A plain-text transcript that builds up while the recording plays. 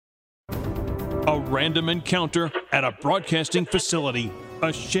A random encounter at a broadcasting facility.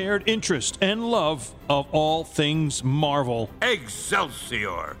 A shared interest and love of all things Marvel.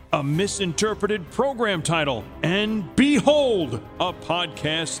 Excelsior! A misinterpreted program title. And behold, a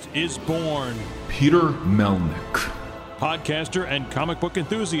podcast is born. Peter Melnick. Podcaster and comic book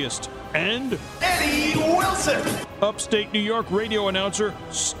enthusiast. And Eddie Wilson! upstate New York radio announcer,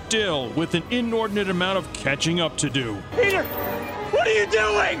 still with an inordinate amount of catching up to do. Peter, what are you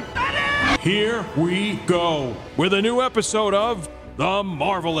doing? Eddie! Here we go with a new episode of The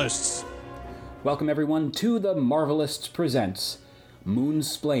Marvelists. Welcome, everyone, to The Marvelists Presents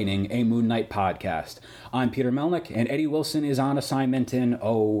Moonsplaining, a Moon Knight podcast. I'm Peter Melnick, and Eddie Wilson is on assignment in,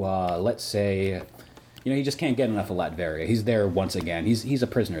 let's say, he just can't get enough of Latveria. He's there once again. He's a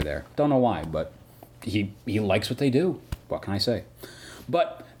prisoner there. Don't know why, but he likes what they do. What can I say?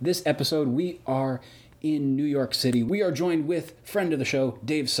 But this episode, we are in New York City. We are joined with friend of the show,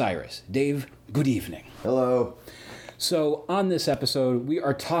 Dave Sirus. Dave, good evening. Hello. So on this episode, we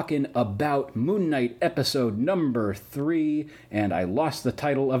are talking about Moon Knight episode number 3, and I lost the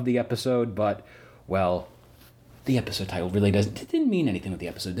title of the episode, but, well, the episode title really didn't mean anything with the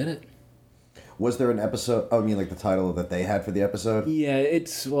episode, did it? Was there an episode? Oh, I mean, like the title that they had for the episode? Yeah,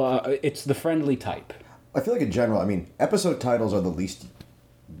 it's the friendly type. I feel like in general, episode titles are the least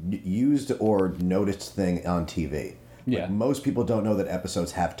used or noticed thing on TV. Yeah. Like, most people don't know that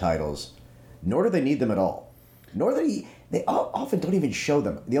episodes have titles, nor do they need them at all. Nor they often don't even show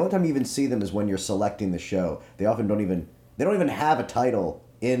them. The only time you even see them is when you're selecting the show. They often don't even have a title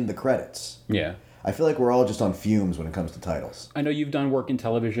in the credits. Yeah. I feel like we're all just on fumes when it comes to titles. I know you've done work in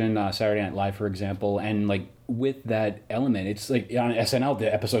television, Saturday Night Live, for example, and like with that element, it's like on SNL,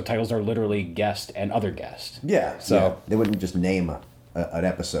 the episode titles are literally guest and other guest. Yeah, so they wouldn't just name an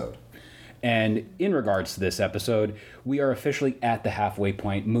episode. And in regards to this episode, we are officially at the halfway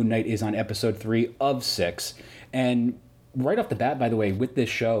point. Moon Knight is on episode 3 of 6. And right off the bat, by the way, with this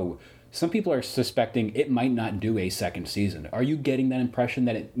show, some people are suspecting it might not do a second season. Are you getting that impression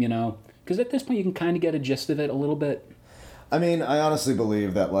that it, because at this point you can kind of get a gist of it a little bit? I mean, I honestly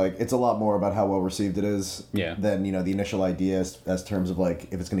believe that, it's a lot more about how well received it is than, the initial idea as terms of,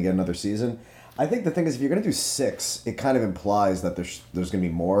 if it's going to get another season. I think the thing is, if you're going to do 6, it kind of implies that there's going to be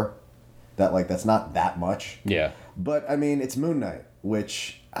more. That, that's not that much. Yeah. But, it's Moon Knight,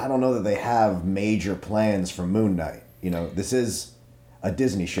 which I don't know that they have major plans for Moon Knight. This is a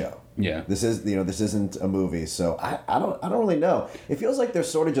Disney show. Yeah. This is, this isn't a movie, so I don't really know. It feels like they're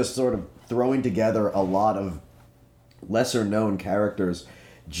sort of throwing together a lot of lesser known characters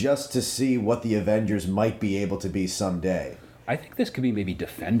just to see what the Avengers might be able to be someday. I think this could be maybe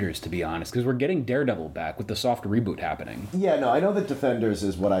Defenders, to be honest, because we're getting Daredevil back with the soft reboot happening. Yeah, no, I know that Defenders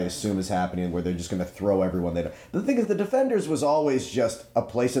is what I assume is happening, where they're just going to throw everyone there. The thing is, the Defenders was always just a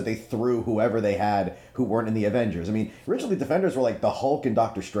place that they threw whoever they had who weren't in the Avengers. Originally Defenders were like the Hulk and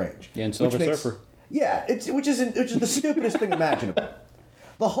Doctor Strange. Yeah, and Silver Surfer. Yeah, which is the stupidest thing imaginable.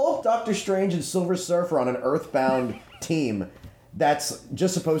 The Hulk, Doctor Strange, and Silver Surfer on an Earthbound team that's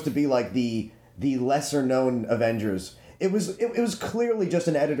just supposed to be like the lesser known Avengers. It was clearly just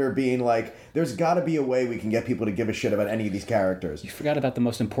an editor being like, there's got to be a way we can get people to give a shit about any of these characters. You forgot about the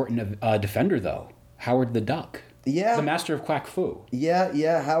most important Defender, though. Howard the Duck. Yeah. The master of Quack Fu.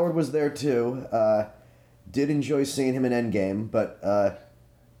 Yeah, Howard was there too. Did enjoy seeing him in Endgame, but...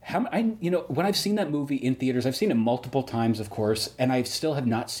 when I've seen that movie in theaters, I've seen it multiple times, of course, and I still have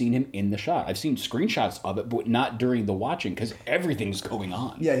not seen him in the shot. I've seen screenshots of it, but not during the watching, because everything's going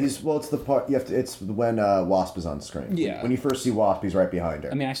on. Yeah, it's the part, it's when Wasp is on screen. Yeah. When you first see Wasp, he's right behind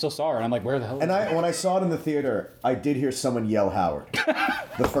her. I still saw her, and I'm like, where the hell is And when I saw it in the theater, I did hear someone yell Howard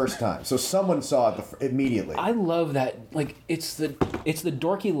the first time. So someone saw it immediately. I love that, it's the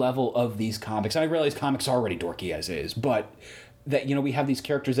dorky level of these comics. And I realize comics are already dorky as is, but... that, we have these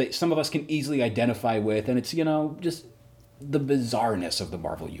characters that some of us can easily identify with, and it's, just the bizarreness of the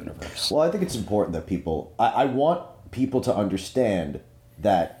Marvel Universe. Well, I think it's important that people... I want people to understand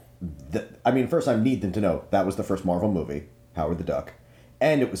that... first I need them to know that was the first Marvel movie, Howard the Duck,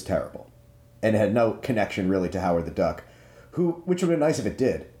 and it was terrible. And it had no connection, really, to Howard the Duck, which would have been nice if it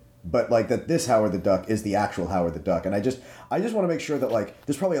did. But, that this Howard the Duck is the actual Howard the Duck. And I just want to make sure that,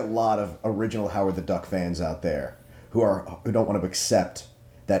 there's probably a lot of original Howard the Duck fans out there who don't want to accept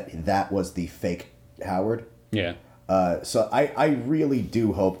that was the fake Howard. Yeah. So I really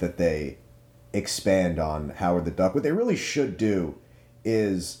do hope that they expand on Howard the Duck. What they really should do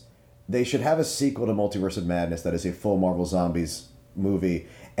is they should have a sequel to Multiverse of Madness that is a full Marvel Zombies movie,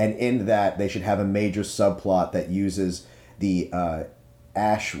 and in that they should have a major subplot that uses the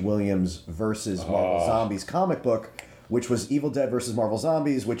Ash Williams versus Marvel Zombies comic book, which was Evil Dead versus Marvel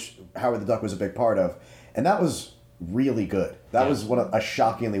Zombies, which Howard the Duck was a big part of, and that was really good. That was a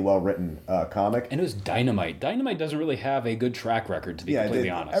shockingly well-written comic. And it was Dynamite. Dynamite doesn't really have a good track record, to be completely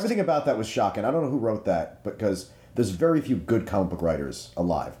honest. Everything about that was shocking. I don't know who wrote that, because there's very few good comic book writers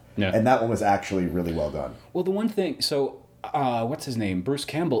alive. Yeah. And that one was actually really well done. Well, the one thing... So, what's his name? Bruce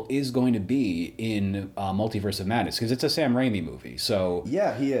Campbell is going to be in Multiverse of Madness, because it's a Sam Raimi movie, so...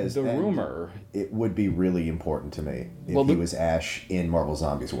 Yeah, he is. The rumor... It would be really important to me if he was Ash in Marvel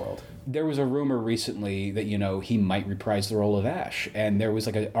Zombies world. There was a rumor recently that, he might reprise the role of Ash. And there was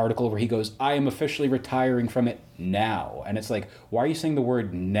like an article where he goes, I am officially retiring from it now. And it's like, why are you saying the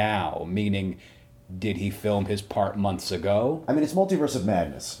word now? Meaning, did he film his part months ago? I mean, it's Multiverse of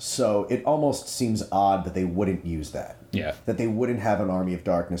Madness, so it almost seems odd that they wouldn't use that. Yeah. That they wouldn't have an Army of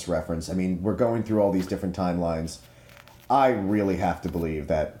Darkness reference. I mean, we're going through all these different timelines. I really have to believe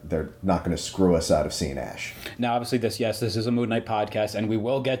that they're not going to screw us out of seeing Ash. Now, obviously, this is a Moon Knight podcast, and we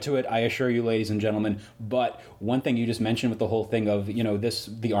will get to it, I assure you, ladies and gentlemen. But one thing you just mentioned with the whole thing of,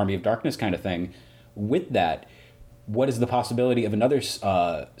 the Army of Darkness kind of thing, with that, what is the possibility of another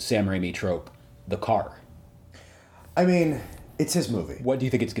Sam Raimi trope, the car? I mean, it's his movie. What do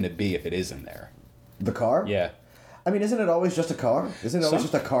you think it's going to be if it is in there? The car? Yeah. I mean, isn't it always just a car? Isn't it always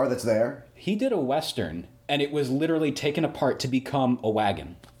just a car that's there? He did a Western, and it was literally taken apart to become a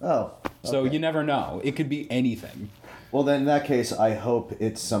wagon. Oh. Okay. So you never know. It could be anything. Well, then in that case, I hope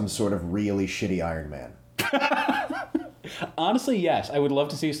it's some sort of really shitty Iron Man. Honestly, yes. I would love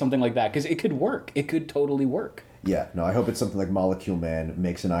to see something like that, because it could work. It could totally work. Yeah, no, I hope it's something like Molecule Man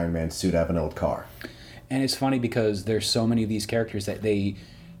makes an Iron Man suit out of an old car. And it's funny because there's so many of these characters that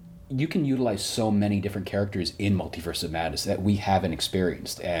you can utilize so many different characters in Multiverse of Madness that we haven't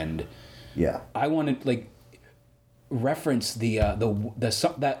experienced. And yeah, I want to reference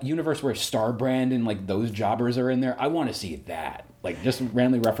that universe where Starbrand and those jobbers are in there. I want to see that. Just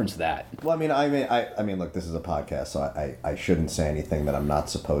randomly reference that. Well, I mean, look, this is a podcast, so I shouldn't say anything that I'm not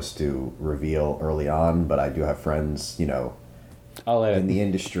supposed to reveal early on. But I do have friends, in the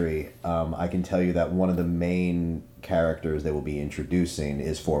industry. I can tell you that one of the main characters they will be introducing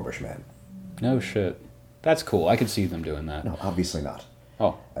is Forbush Man. No shit. That's cool. I could see them doing that. No, obviously not.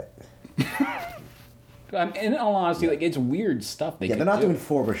 Oh. In all honesty, it's weird stuff they they're not do. doing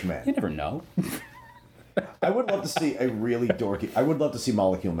Forbush Man. You never know. I would love to see a really dorky... I would love to see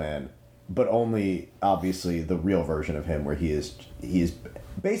Molecule Man, but only, obviously, the real version of him where he is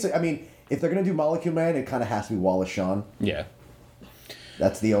basically... I mean, if they're going to do Molecule Man, it kind of has to be Wallace Shawn. Yeah.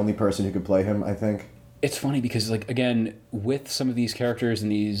 That's the only person who could play him, I think. It's funny because, again, with some of these characters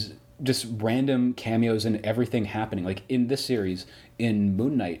and these just random cameos and everything happening, in this series, in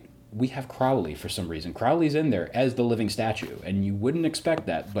Moon Knight, we have Crowley for some reason. Crowley's in there as the living statue, and you wouldn't expect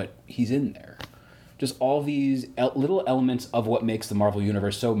that, but he's in there. Just all these little elements of what makes the Marvel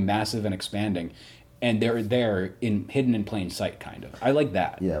Universe so massive and expanding, and they're there hidden in plain sight, kind of. I like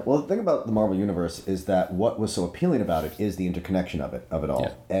that. Yeah, well, the thing about the Marvel Universe is that what was so appealing about it is the interconnection of it all.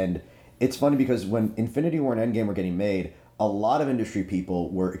 Yeah. And it's funny because when Infinity War and Endgame were getting made, a lot of industry people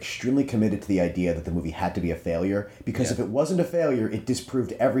were extremely committed to the idea that the movie had to be a failure, because if it wasn't a failure, it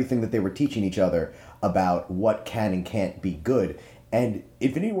disproved everything that they were teaching each other about what can and can't be good. And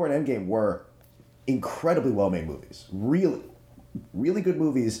Infinity War and Endgame were incredibly well-made movies. Really, really good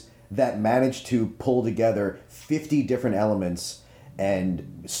movies that managed to pull together 50 different elements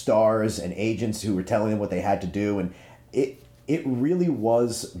and stars and agents who were telling them what they had to do. And it really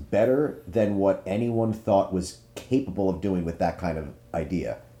was better than what anyone thought was capable of doing with that kind of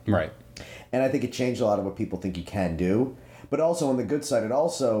idea. Right. And I think it changed a lot of what people think you can do. But also on the good side, it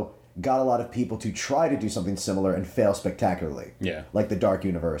also got a lot of people to try to do something similar and fail spectacularly. Yeah. Like the Dark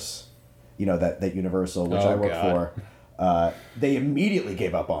Universe. That Universal, which I work for, they immediately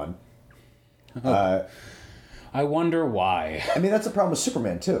gave up on. I wonder why. I mean, that's the problem with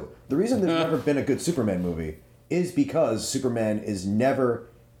Superman, too. The reason there's never been a good Superman movie is because Superman is never,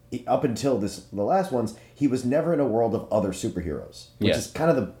 up until the last ones, he was never in a world of other superheroes, which is kind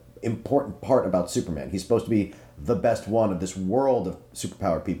of the important part about Superman. He's supposed to be the best one of this world of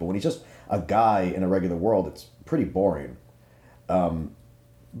superpowered people. When he's just a guy in a regular world, it's pretty boring.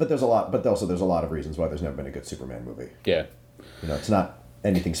 But there's a lot of reasons why there's never been a good Superman movie. Yeah. It's not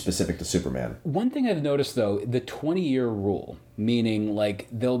anything specific to Superman. One thing I've noticed, though, the 20-year rule, meaning,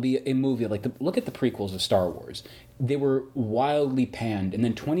 there'll be a movie, look at the prequels of Star Wars. They were wildly panned, and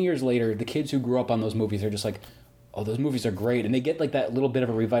then 20 years later, the kids who grew up on those movies are just oh, those movies are great, and they get, that little bit of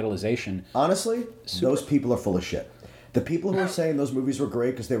a revitalization. Honestly, those people are full of shit. The people who are saying those movies were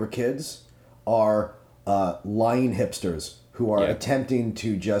great because they were kids are lying hipsters who are attempting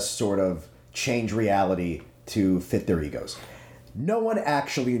to just sort of change reality to fit their egos. No one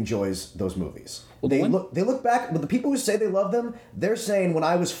actually enjoys those movies. Well, They look back, but the people who say they love them, they're saying, when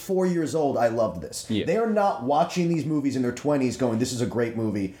I was 4 years old, I loved this. Yeah. They are not watching these movies in their 20s going, this is a great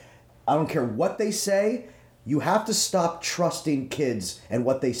movie. I don't care what they say. You have to stop trusting kids and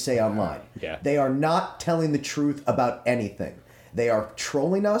what they say online. Yeah. They are not telling the truth about anything. They are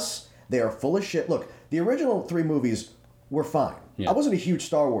trolling us. They are full of shit. Look, the original 3 movies were fine. Yeah. I wasn't a huge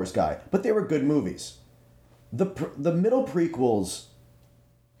Star Wars guy, but they were good movies. The middle prequels,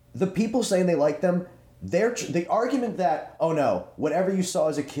 the people saying they like them, the argument that, oh no, whatever you saw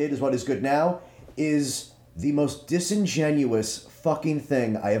as a kid is what is good now, is the most disingenuous fucking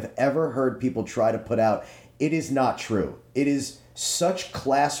thing I have ever heard people try to put out. It is not true. It is such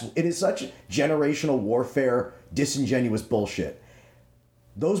generational warfare, disingenuous bullshit.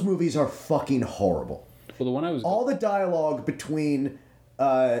 Those movies are fucking horrible. Well, the one I was... All the dialogue between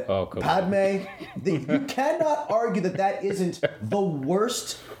Padme, you cannot argue that isn't the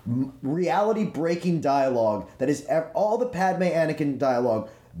worst reality-breaking dialogue that is ever... All the Padme Anakin dialogue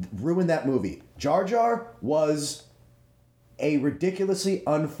ruined that movie. Jar Jar was a ridiculously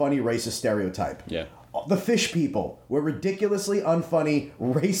unfunny racist stereotype. Yeah. The fish people were ridiculously unfunny,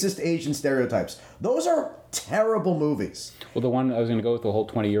 racist Asian stereotypes. Those are terrible movies. Well, the one I was going to go with, the whole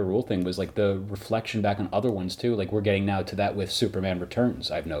 20-year rule thing, was like the reflection back on other ones too. Like we're getting now to that with Superman Returns,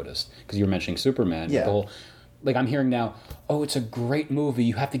 I've noticed. Because you were mentioning Superman. Yeah. The whole, like I'm hearing now, oh, it's a great movie,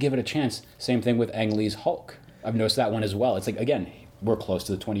 you have to give it a chance. Same thing with Ang Lee's Hulk. I've noticed that one as well. It's like, again, we're close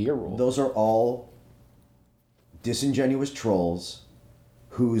to the 20-year rule. Those are all disingenuous trolls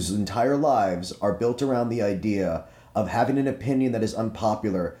whose entire lives are built around the idea of having an opinion that is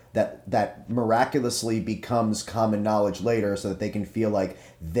unpopular, that miraculously becomes common knowledge later so that they can feel like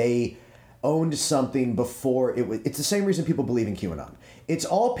they owned something before it was... It's the same reason people believe in QAnon. It's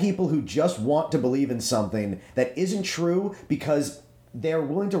all people who just want to believe in something that isn't true because they're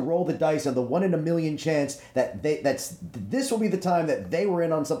willing to roll the dice on the 1 in a million chance that this will be the time that they were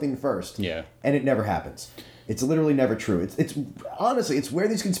in on something first. Yeah. And it never happens. It's literally never true. It's honestly, it's where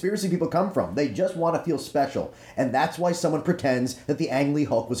these conspiracy people come from. They just want to feel special. And that's why someone pretends that the Ang Lee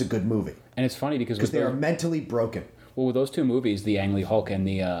Hulk was a good movie. And it's funny because they are mentally broken. Well, with those two movies, the Ang Lee Hulk and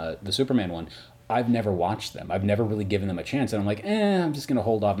the Superman one, I've never watched them. I've never really given them a chance. And I'm like, I'm just going to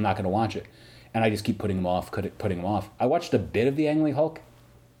hold off. I'm not going to watch it. And I just keep putting them off. I watched a bit of the Ang Lee Hulk.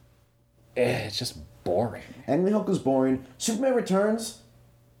 It's just boring. Ang Lee Hulk was boring. Superman Returns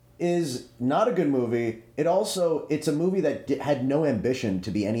is not a good movie. It's a movie that had no ambition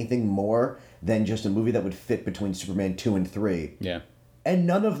to be anything more than just a movie that would fit between Superman 2 and 3. Yeah. And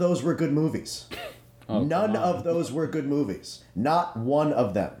none of those were good movies. None of those were good movies. Not one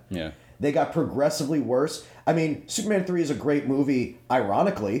of them. Yeah. They got progressively worse. I mean, Superman 3 is a great movie,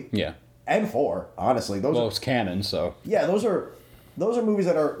 ironically. Yeah. And 4, honestly. It's canon, so... Yeah, those are movies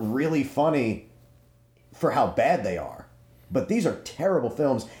that are really funny for how bad they are. But these are terrible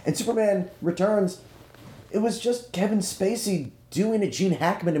films. And Superman Returns, it was just Kevin Spacey doing a Gene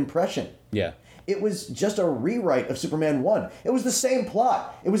Hackman impression. Yeah. It was just a rewrite of Superman 1. It was the same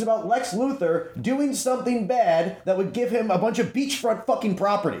plot. It was about Lex Luthor doing something bad that would give him a bunch of beachfront fucking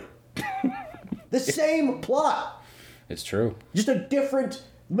property. The same plot. It's true. Just a different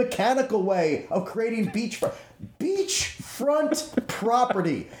mechanical way of creating beachfront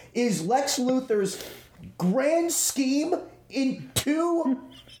property is Lex Luthor's grand scheme in 2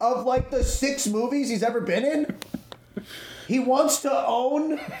 of like the 6 movies he's ever been in. He wants to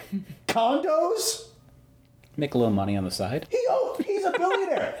own condos. Make a little money on the side. He's a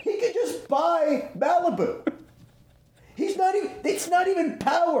billionaire. He could just buy Malibu. It's not even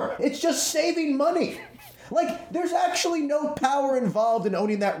power. It's just saving money. Like, there's actually no power involved in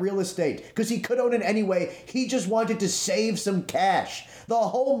owning that real estate, because he could own it anyway. He just wanted to save some cash. The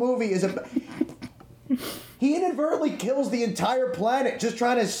whole movie is he inadvertently kills the entire planet just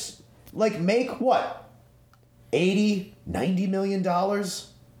trying to, like, make, what, $80, $90 million?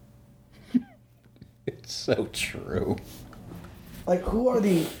 It's so true. Like, who are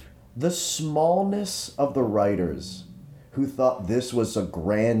the smallness of the writers who thought this was a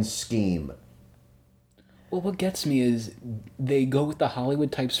grand scheme? Well, what gets me is they go with the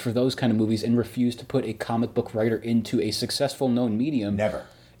Hollywood types for those kind of movies and refuse to put a comic book writer into a successful known medium. Never.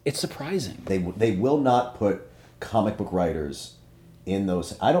 It's surprising. They will not put comic book writers in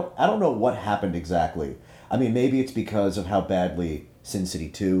those. I don't know what happened exactly. I mean, maybe it's because of how badly Sin City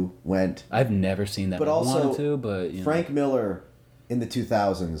 2 went. I've never seen that. But I also, wanted to, but Frank Miller in the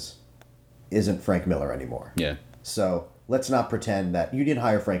 2000s isn't Frank Miller anymore. Yeah. So let's not pretend that you didn't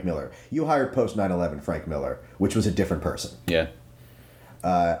hire Frank Miller. You hired post 9/11 Frank Miller, which was a different person. Yeah.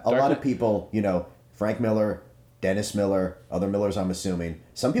 A lot of people, Frank Miller, Dennis Miller, other Millers, I'm assuming.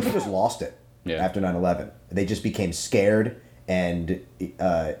 Some people just lost it after 9/11. They just became scared and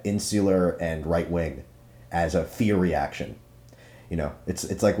insular and right wing as a fear reaction. You know,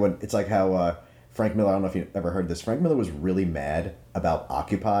 it's like how Frank Miller. I don't know if you ever heard this. Frank Miller was really mad about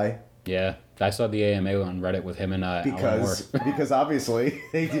Occupy. Yeah, I saw the AMA on Reddit with him and Alan Moore. Because obviously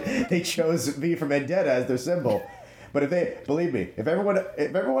they chose V for Vendetta as their symbol. But if everyone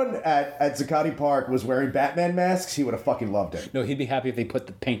at Zuccotti Park was wearing Batman masks, he would have fucking loved it. No, he'd be happy if they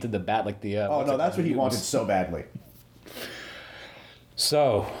painted the bat like the. Oh no, that's what he wanted so badly.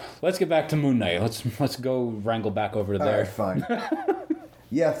 So let's get back to Moon Knight. Let's go wrangle back over to there. All right, fine.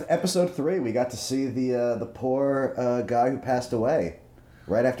 Yeah, episode 3, we got to see the poor guy who passed away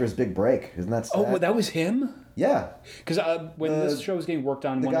right after his big break. Isn't that sad? Oh, that was him? Yeah. Because when this show was getting worked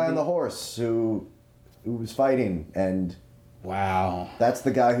on... The guy on the horse who was fighting, and... Wow. That's the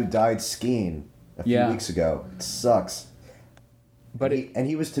guy who died skiing a few weeks ago. It sucks. But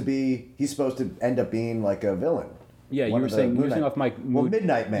he's supposed to end up being like a villain. Yeah, you were saying off my...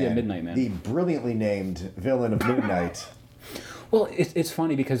 Midnight Man. Yeah, Midnight Man. The brilliantly named villain of Moon Knight. Well, it's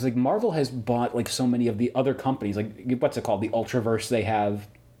funny because like Marvel has bought like so many of the other companies, like what's it called, the Ultraverse they have,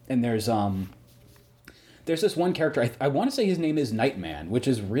 and there's this one character I want to say his name is Nightman, which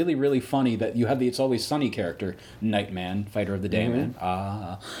is really really funny that you have the It's Always Sunny character Nightman, Fighter of the Day Man,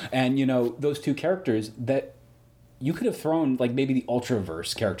 and you know those two characters that you could have thrown like maybe the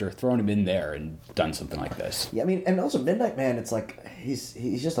Ultraverse character, thrown him in there and done something like this. Yeah, I mean, and also Midnight Man, it's like he's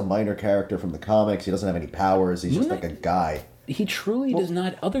just a minor character from the comics. He doesn't have any powers. He's just like a guy. He truly does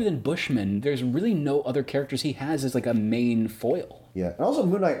not, other than Bushman, there's really no other characters he has as like a main foil. Yeah, and also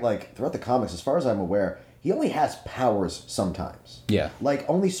Moon Knight, like, throughout the comics, as far as I'm aware, he only has powers sometimes. Yeah. Like,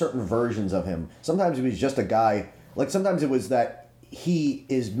 only certain versions of him. Sometimes he was just a guy, like, sometimes it was that he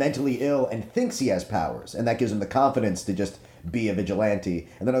is mentally ill and thinks he has powers, and that gives him the confidence to just be a vigilante.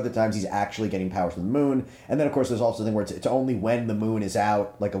 And then other times he's actually getting powers from the moon. And then, of course, there's also the thing where it's only when the moon is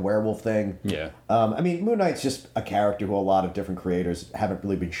out, like a werewolf thing. Yeah. I mean, Moon Knight's just a character who a lot of different creators haven't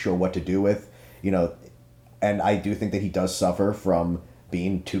really been sure what to do with, you know. And I do think that he does suffer from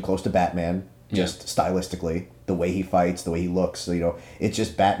being too close to Batman, just stylistically. The way he fights, the way he looks, you know, it's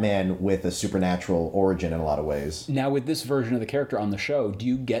just Batman with a supernatural origin in a lot of ways. Now, with this version of the character on the show, do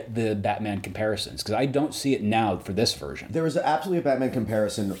you get the Batman comparisons? Because I don't see it now for this version. There is absolutely a Batman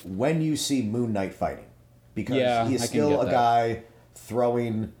comparison when you see Moon Knight fighting. Because he is still a guy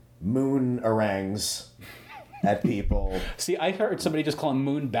throwing moon orangs at people. See, I heard somebody just call them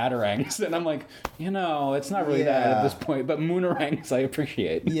moon batarangs, and I'm like, you know, it's not really that at this point, but moonerangs I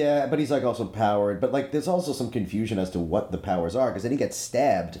appreciate. Yeah, but he's like also powered, but like there's also some confusion as to what the powers are, because then he gets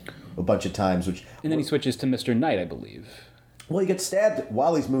stabbed a bunch of times, and then he switches to Mr. Knight, I believe. Well, he gets stabbed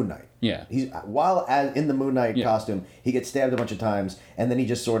while he's Moon Knight. Yeah. In the Moon Knight costume, he gets stabbed a bunch of times, and then he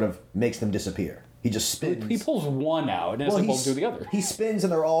just sort of makes them disappear. He just spins. He pulls one out, and it's supposed to do the other. He spins,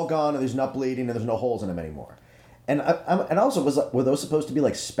 and they're all gone, and there's not bleeding, and there's no holes in them anymore. And also, were those supposed to be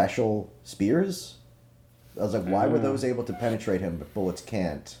like special spears? I was like, why were those able to penetrate him, but bullets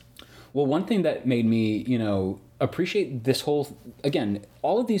can't? Well, one thing that made me, you know, appreciate this whole, again,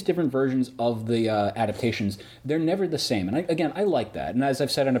 all of these different versions of the adaptations, they're never the same. And I like that. And as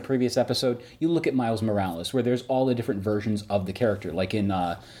I've said in a previous episode, you look at Miles Morales, where there's all the different versions of the character. Like in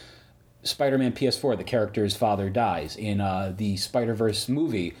Spider-Man PS4, the character's father dies. In the Spider-Verse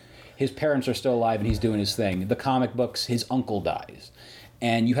movie, his parents are still alive and he's doing his thing. The comic books, his uncle dies.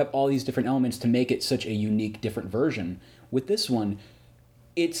 And you have all these different elements to make it such a unique, different version. With this one,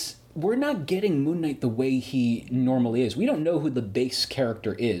 we're not getting Moon Knight the way he normally is. We don't know who the base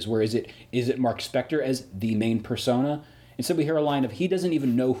character is. Where is it Mark Spector as the main persona? Instead we hear a line of, he doesn't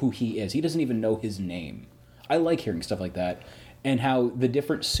even know who he is. He doesn't even know his name. I like hearing stuff like that. And how the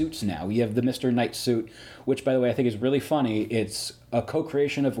different suits now. You have the Mr. Knight suit, which, by the way, I think is really funny. It's a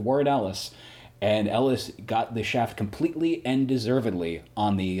co-creation of Warren Ellis. And Ellis got the shaft completely and deservedly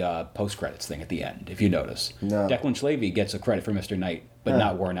on the post-credits thing at the end, if you notice. No. Declan Shalvey gets a credit for Mr. Knight, but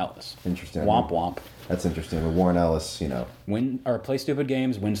not Warren Ellis. Interesting. Womp womp. That's interesting. With Warren Ellis, you know. Play stupid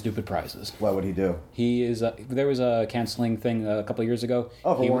games, win stupid prizes. What would he do? He is. There was a canceling thing a couple of years ago.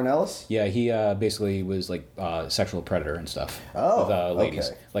 Oh, for Warren Ellis? Yeah, he basically was like a sexual predator and stuff. Oh, with ladies,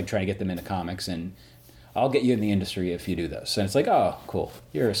 okay. Like trying to get them into comics, and I'll get you in the industry if you do this. And it's like, oh, cool,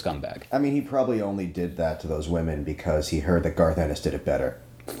 you're a scumbag. I mean, he probably only did that to those women because he heard that Garth Ennis did it better.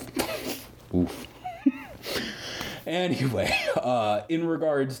 Oof. Anyway, in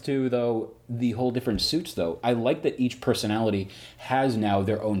regards to, though, the whole different suits, though, I like that each personality has now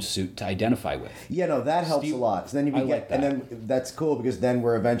their own suit to identify with. Yeah, no, that helps a lot. So then you like that. and then that's cool because then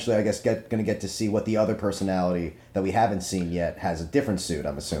we're eventually, I guess, going to get to see what the other personality that we haven't seen yet has a different suit,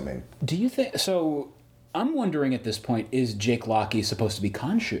 I'm assuming. Do you think... So, I'm wondering at this point, is Jake Locke supposed to be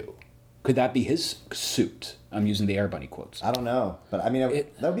Khonshu? Could that be his suit? I'm using the Air Bunny quotes. I don't know. But, I mean,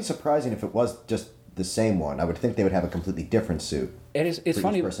 that would be surprising if it was just the same one. I would think they would have a completely different suit. It's for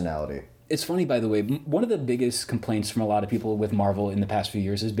funny. each personality. It's funny, by the way, one of the biggest complaints from a lot of people with Marvel in the past few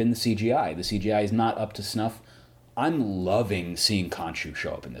years has been the CGI. The CGI is not up to snuff. I'm loving seeing Khonshu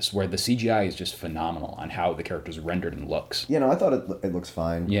show up in this, where the CGI is just phenomenal on how the character's rendered and looks. You know, I thought it looks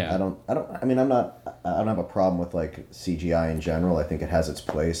fine. Yeah. I don't have a problem with, like, CGI in general. I think it has its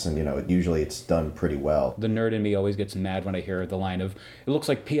place, and, you know, usually it's done pretty well. The nerd in me always gets mad when I hear the line of, it looks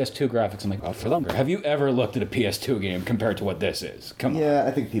like PS2 graphics. I'm like, oh, for the have you ever looked at a PS2 game compared to what this is? Come on. Yeah,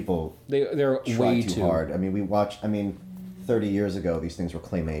 I think people They're try way too hard. I mean, 30 years ago, these things were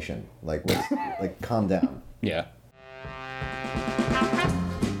claymation. Like, calm down. Yeah.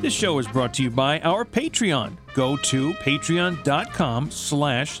 This show is brought to you by our Patreon. Go to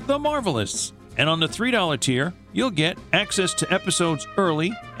patreon.com/themarvelists. And on the $3 tier, you'll get access to episodes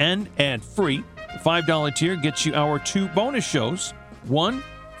early and ad-free. The $5 tier gets you our 2 bonus shows. One,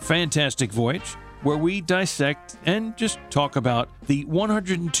 Fantastic Voyage, where we dissect and just talk about the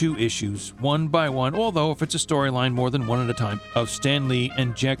 102 issues, one by one, although if it's a storyline, more than one at a time, of Stan Lee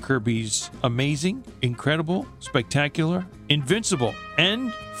and Jack Kirby's amazing, incredible, spectacular, invincible,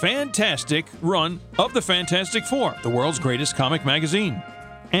 and fantastic run of the Fantastic Four, the world's greatest comic magazine.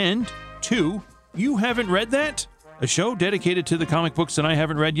 And 2, You Haven't Read That? A show dedicated to the comic books that I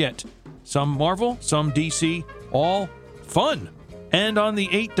haven't read yet. Some Marvel, some DC, all fun. And on the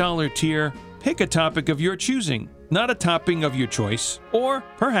 $8 tier, pick a topic of your choosing, not a topping of your choice, or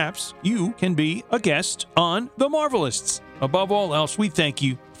perhaps you can be a guest on The Marvelists. Above all else, we thank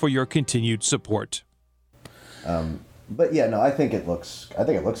you for your continued support. But yeah, no, I think it looks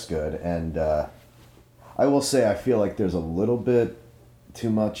good, and I will say I feel like there's a little bit too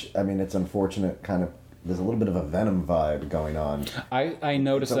much. I mean, it's unfortunate, kind of. There's a little bit of a Venom vibe going on. I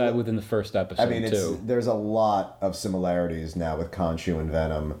noticed that within the first episode, too. There's a lot of similarities now with Khonshu and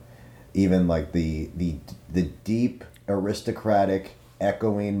Venom. Even like the deep, aristocratic,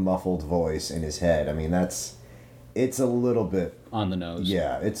 echoing, muffled voice in his head. I mean, it's a little bit on the nose.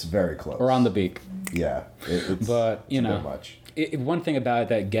 Yeah, it's very close. Or on the beak. Yeah, it's but you know, much. One thing about it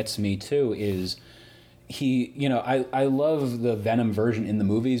that gets me too is I love the Venom version in the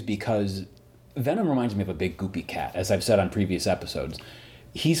movies because Venom reminds me of a big goopy cat, as I've said on previous episodes.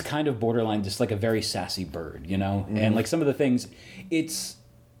 He's kind of borderline just like a very sassy bird, you know? Mm-hmm. And like some of the things,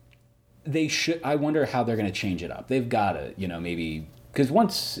 I wonder how they're going to change it up. They've got to, maybe, because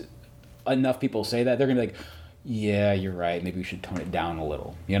once enough people say that, they're going to be like, yeah, you're right, maybe we should tone it down a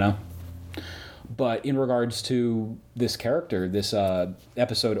little, But in regards to this character, this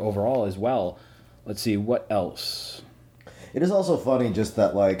episode overall as well, let's see, what else? It is also funny just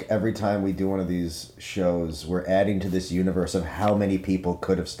that, like, every time we do one of these shows, we're adding to this universe of how many people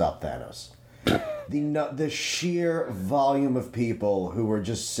could have stopped Thanos. The sheer volume of people who were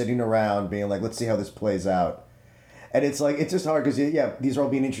just sitting around being like, let's see how this plays out. And it's like, it's just hard because, yeah, these are all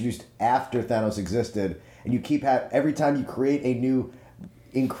being introduced after Thanos existed, and you keep every time you create a new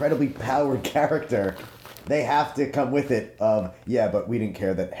incredibly powered character, they have to come with it of, yeah, but we didn't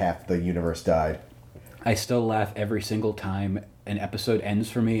care that half the universe died. I still laugh every single time an episode ends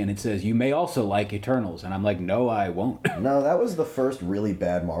for me and it says, you may also like Eternals. And I'm like, no, I won't. No, that was the first really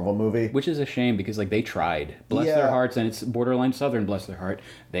bad Marvel movie. Which is a shame because, like, they tried. Bless their hearts, and it's borderline Southern, bless their heart.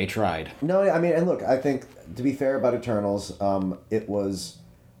 They tried. No, I mean, and look, I think, to be fair about Eternals, it was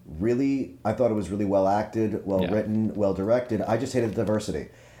really, I thought it was really well acted, well written, well directed. I just hated the diversity.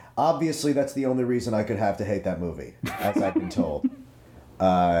 Obviously, that's the only reason I could have to hate that movie, as I've been told.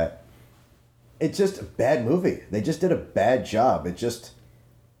 It's just a bad movie. They just did a bad job. It just...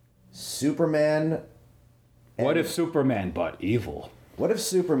 Superman... What if Superman but evil? What if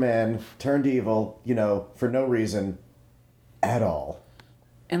Superman turned evil, for no reason at all?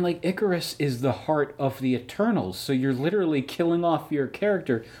 And, like, Icarus is the heart of the Eternals, so you're literally killing off your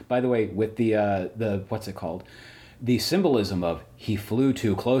character. By the way, with the what's it called? The symbolism of he flew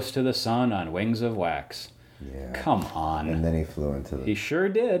too close to the sun on wings of wax. Yeah. Come on. And then he flew into the... He sure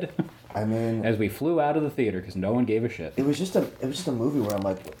did. I mean... As we flew out of the theater because no one gave a shit. It was just a movie where I'm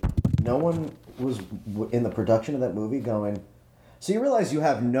like, no one was in the production of that movie going... So you realize you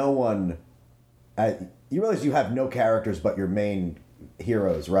have no one... you realize you have no characters but your main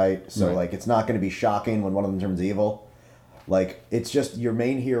heroes, right? So Right. like it's not going to be shocking when one of them turns evil. Like it's just your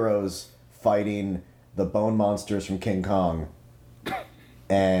main heroes fighting the bone monsters from King Kong,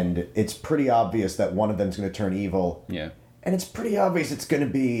 and it's pretty obvious that one of them's going to turn evil. Yeah. And it's pretty obvious it's going to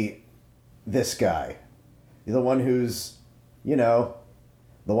be this guy. The one who's, you know,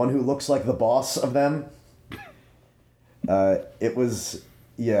 the one who looks like the boss of them. It was,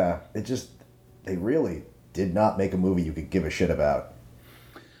 yeah, it just, they really did not make a movie you could give a shit about.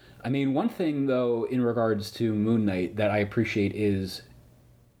 I mean, one thing, though, in regards to Moon Knight that I appreciate is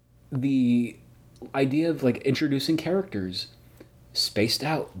the idea of, like, introducing characters spaced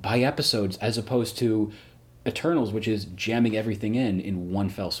out by episodes as opposed to Eternals, which is jamming everything in one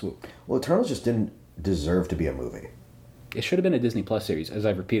fell swoop. Well, Eternals just didn't deserve to be a movie. It should have been a Disney Plus series, as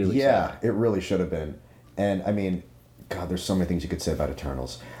I've repeatedly Yeah, said. it really should have been. And, I mean, God, there's so many things you could say about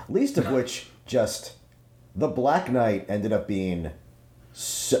Eternals. Least of which, just, the Black Knight ended up being,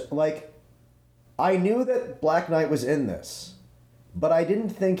 so, like, I knew that Black Knight was in this, but I didn't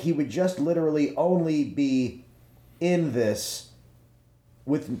think he would just literally only be in this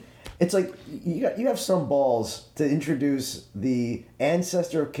with... It's like, you have some balls to introduce the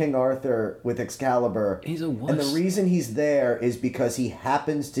ancestor of King Arthur with Excalibur. He's a wuss. And the reason he's there is because he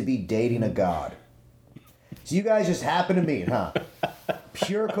happens to be dating a god. So you guys just happen to meet, huh?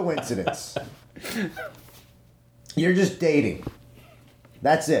 Pure coincidence. You're just dating.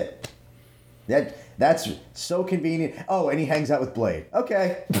 That's it. That's so convenient. Oh, and he hangs out with Blade.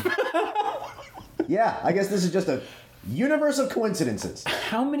 Okay. Yeah, I guess this is just a universe of coincidences.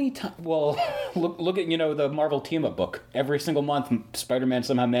 How many times... Well, look at, the Marvel team-up book. Every single month, Spider-Man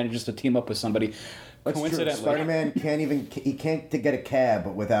somehow manages to team up with somebody. That's Coincidentally. true. Spider-Man can't get a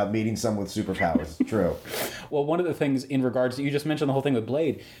cab without meeting someone with superpowers. It's true. Well, one of the things in regards to... You just mentioned the whole thing with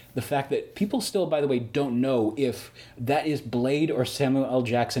Blade. The fact that people still, by the way, don't know if that is Blade or Samuel L.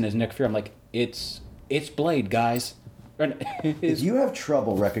 Jackson as Nick Fury. I'm like, it's Blade, guys. If you have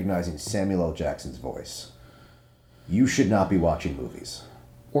trouble recognizing Samuel L. Jackson's voice, you should not be watching movies.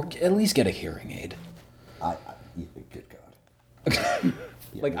 Or at least get a hearing aid. Good God.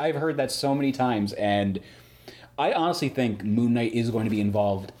 Like, I've heard that so many times, and I honestly think Moon Knight is going to be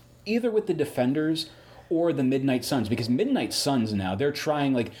involved either with the Defenders or the Midnight Suns, because Midnight Suns now, they're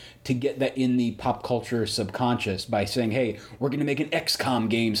trying, like, to get that in the pop culture subconscious by saying, hey, we're going to make an XCOM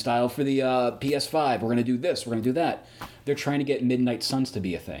game style for the PS5. We're going to do this. We're going to do that. They're trying to get Midnight Suns to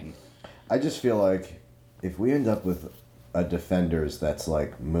be a thing. I just feel like if we end up with a Defenders that's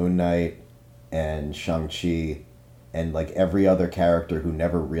like Moon Knight and Shang-Chi and like every other character who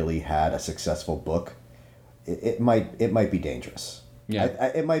never really had a successful book, it might be dangerous. Yeah.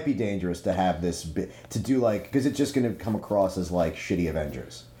 It might be dangerous to have this to do like, because it's just going to come across as like shitty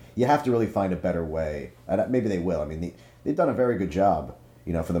Avengers. You have to really find a better way. And maybe they will. I mean, they've done a very good job,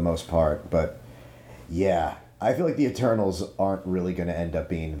 for the most part. But yeah, I feel like the Eternals aren't really going to end up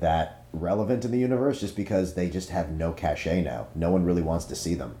being that relevant in the universe just because they just have no cachet now. No one really wants to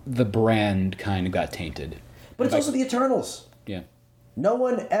see them. The brand kind of got tainted. But it's also the Eternals. Yeah. No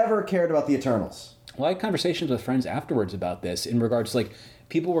one ever cared about the Eternals. Well, I had conversations with friends afterwards about this in regards to, like,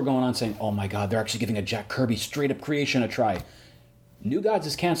 people were going on saying, oh my God, they're actually giving a Jack Kirby straight-up creation a try. New Gods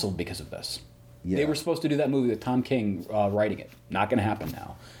is canceled because of this. Yeah. They were supposed to do that movie with Tom King writing it. Not going to happen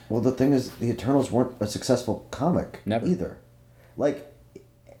now. Well, the thing is, the Eternals weren't a successful comic Never. either. Like,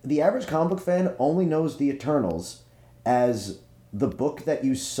 the average comic book fan only knows the Eternals as the book that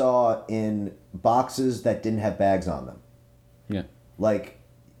you saw in boxes that didn't have bags on them. Yeah. Like,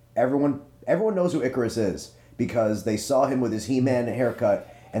 everyone knows who Icarus is because they saw him with his He-Man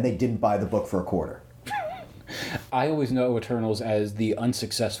haircut and they didn't buy the book for a quarter. I always know Eternals as the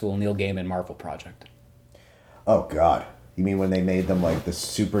unsuccessful Neil Gaiman Marvel project. Oh, God. You mean when they made them, like, the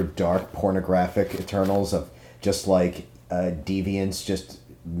super dark, pornographic Eternals of just, like, deviants just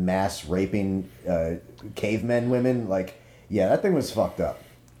mass raping cavemen women? Like, yeah, that thing was fucked up.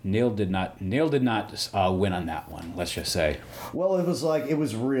 Neil did not win on that one, let's just say. Well, it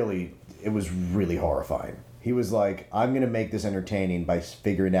was really horrifying. He was like, I'm going to make this entertaining by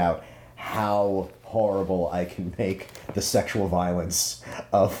figuring out how horrible I can make the sexual violence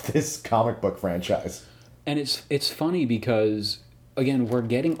of this comic book franchise. And it's funny because, again, we're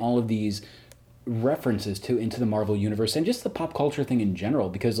getting all of these references into the Marvel universe and just the pop culture thing in general,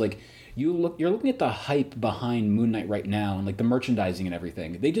 because, like, you're looking at the hype behind Moon Knight right now and, like, the merchandising and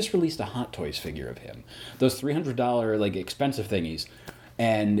everything. They just released a Hot Toys figure of him. Those $300, like, expensive thingies.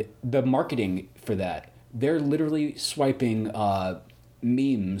 And the marketing for that, they're literally swiping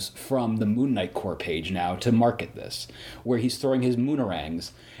memes from the Moon Knight Corps page now to market this, where he's throwing his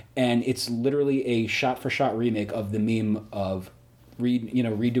moonerangs, and it's literally a shot-for-shot remake of the meme of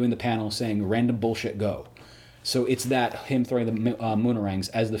redoing the panel saying random bullshit go. So it's that him throwing the moonarangs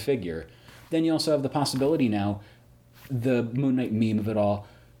as the figure. Then you also have the possibility now, the Moon Knight meme of it all.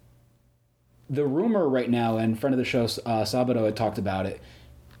 The rumor right now, and friend of the show, Sabato had talked about it,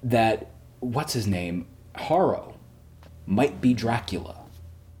 that, what's his name? Haro might be Dracula.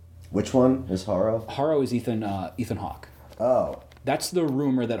 Which one is Haro? Haro is Ethan Hawke. Oh. That's the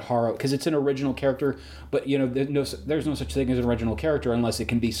rumor that Haro, because it's an original character, but there's no such thing as an original character unless it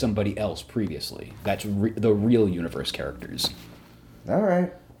can be somebody else previously. That's the real universe characters. All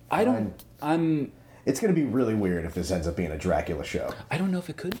right. It's going to be really weird if this ends up being a Dracula show. I don't know if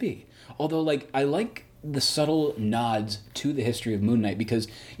it could be. Although, I like the subtle nods to the history of Moon Knight, because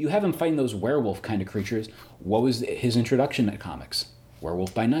you have him fighting those werewolf kind of creatures. What was his introduction to comics?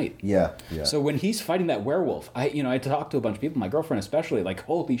 Werewolf by Night. Yeah. So when he's fighting that werewolf, I talked to a bunch of people, my girlfriend especially,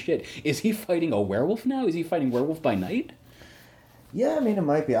 holy shit, is he fighting a werewolf now? Is he fighting Werewolf by Night? Yeah, I mean, it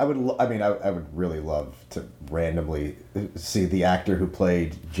might be. I would really love to randomly see the actor who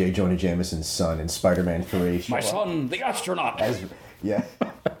played J. Jonah Jameson's son in Spider-Man 3. My son, the astronaut. Yeah.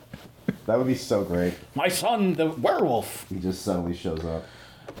 That would be so great. My son, the werewolf. He just suddenly shows up.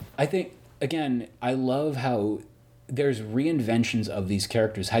 I think, again, I love how there's reinventions of these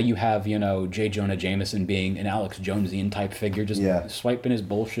characters. How you have, J. Jonah Jameson being an Alex Jonesian type figure, just swiping his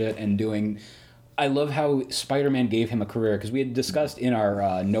bullshit and doing... I love how Spider-Man gave him a career, because we had discussed in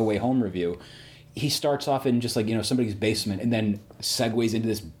our No Way Home review, he starts off in just somebody's basement and then segues into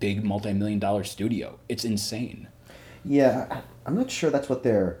this big multi-million-dollar studio. It's insane. Yeah, I'm not sure that's what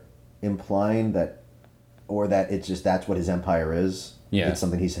they're implying, that it's just that's what his empire is. Yeah. It's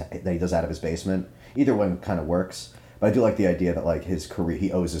something that he does out of his basement. Either one kind of works, but I do like the idea that his career,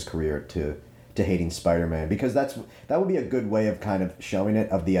 he owes his career to hating Spider-Man, because that would be a good way of kind of showing it,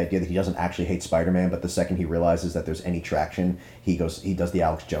 of the idea that he doesn't actually hate Spider-Man, but the second he realizes that there's any traction, he does the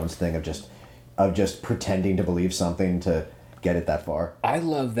Alex Jones thing of just pretending to believe something to get it that far. I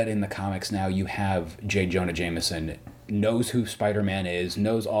love that in the comics now you have J. Jonah Jameson knows who Spider-Man is,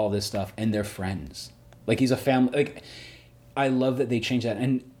 knows all this stuff, and they're friends. He's a family. I love that they changed that.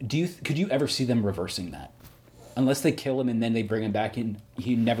 And could you ever see them reversing that? Unless they kill him and then they bring him back in,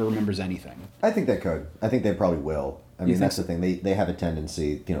 he never remembers anything. I think they could. I think they probably will. I mean, that's the thing. They have a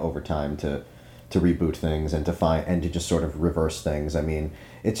tendency, over time to reboot things and to just sort of reverse things. I mean,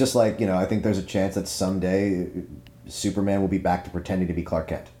 it's just I think there's a chance that someday Superman will be back to pretending to be Clark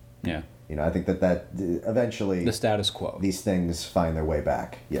Kent. Yeah. I think that eventually... The status quo. These things find their way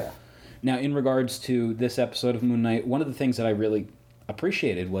back. Yeah. Now, in regards to this episode of Moon Knight, one of the things that I really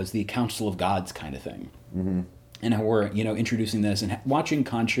appreciated was the Council of Gods kind of thing. Mm-hmm. And how we're, introducing this and watching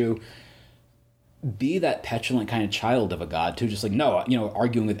Khonshu be that petulant kind of child of a god too, just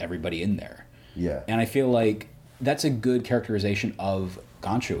arguing with everybody in there. Yeah. And I feel like that's a good characterization of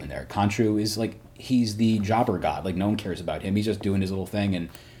Khonshu in there. Khonshu is he's the jobber god. No one cares about him. He's just doing his little thing and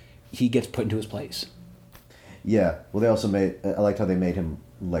he gets put into his place. Yeah. Well, they also I liked how they made him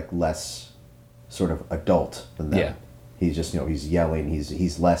less sort of adult than them. Yeah. He's just, he's yelling.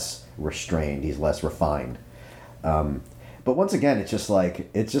 He's less restrained. He's less refined. But once again, it's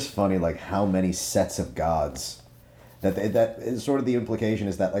just funny, how many sets of gods that is sort of the implication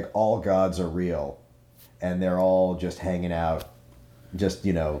is that all gods are real and they're all just hanging out, just,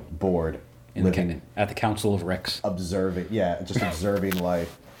 bored, living at the Council of Ricks, observing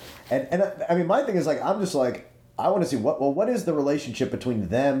life. And I mean, my thing is I'm just I want to see what is the relationship between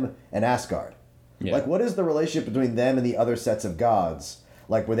them and Asgard? Yeah. What is the relationship between them and the other sets of gods?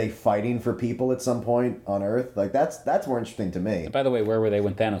 Were they fighting for people at some point on Earth? That's more interesting to me. By the way, where were they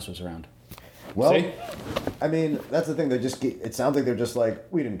when Thanos was around? Well, See? I mean, that's the thing. It sounds like they're just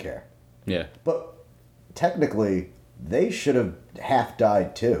we didn't care. Yeah. But technically, they should have half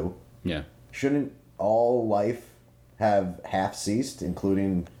died too. Yeah. Shouldn't all life have half ceased,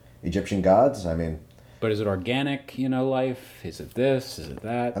 including Egyptian gods? I mean... But is it organic, life? Is it this? Is it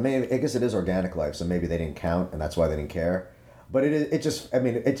that? I mean, I guess it is organic life, so maybe they didn't count, and that's why they didn't care. But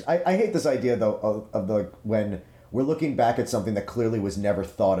I hate this idea, though, of when we're looking back at something that clearly was never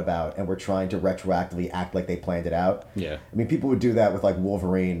thought about, and we're trying to retroactively act like they planned it out. Yeah. I mean, people would do that with,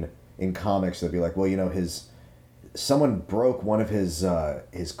 Wolverine in comics. They'd be like, well, someone broke one of his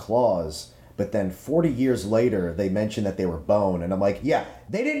claws, but then 40 years later, they mentioned that they were bone. And I'm like, yeah,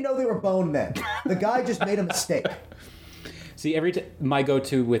 they didn't know they were bone then. The guy just made a mistake. See, my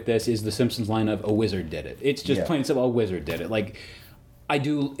go-to with this is the Simpsons line of "a wizard did it." It's just plain and simple. A wizard did it.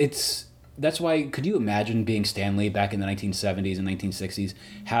 That's why. Could you imagine being Stan Lee back in the 1970s and 1960s,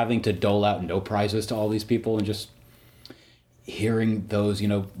 having to dole out no prizes to all these people and just hearing those?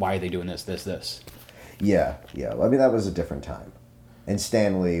 Why are they doing this? Yeah. I mean, that was a different time. And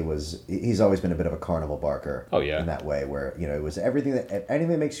Stan Lee he's always been a bit of a carnival barker. Oh, yeah. In that way, where, it was anything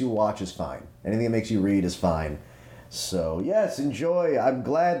that makes you watch is fine. Anything that makes you read is fine. So, yes, enjoy. I'm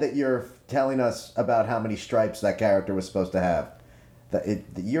glad that you're telling us about how many stripes that character was supposed to have.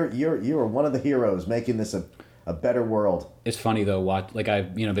 You're one of the heroes making this a better world. It's funny though. I've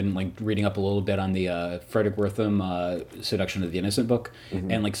been reading up a little bit on the Frederick Wertham Seduction of the Innocent book,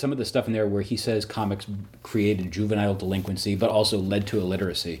 and some of the stuff in there where he says comics created juvenile delinquency, but also led to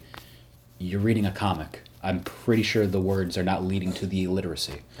illiteracy. You're reading a comic. I'm pretty sure the words are not leading to the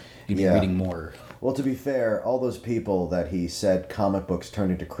illiteracy. You'd be reading more. Well, to be fair, all those people that he said comic books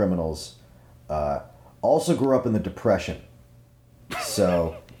turned into criminals also grew up in the Depression.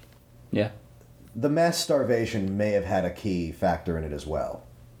 So, yeah. The mass starvation may have had a key factor in it as well.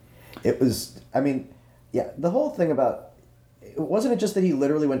 It was, the whole thing about, wasn't it just that he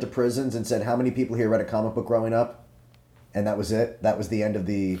literally went to prisons and said, how many people here read a comic book growing up? And that was it? That was the end of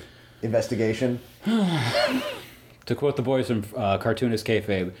the investigation? To quote the boys from Cartoonist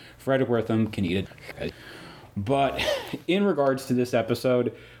Kayfabe, Frederick Wertham can eat it. But in regards to this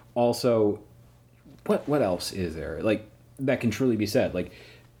episode, also, what else is there? That can truly be said.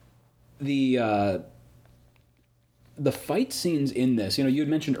 The fight scenes in this, you had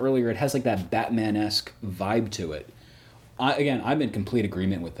mentioned earlier, it has that Batman-esque vibe to it. I'm in complete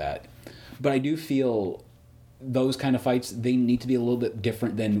agreement with that. But I do feel those kind of fights, they need to be a little bit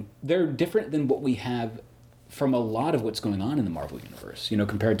different they're different than what we have from a lot of what's going on in the Marvel Universe,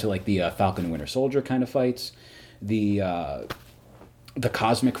 compared to the Falcon and Winter Soldier kind of fights, the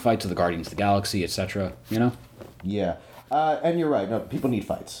cosmic fights of the Guardians of the Galaxy, etc., Yeah. And you're right. No, people need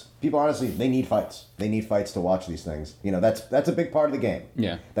fights. People, honestly, they need fights. They need fights to watch these things. That's a big part of the game.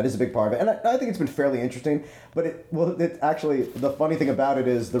 Yeah. That is a big part of it. And I think it's been fairly interesting. But it actually, the funny thing about it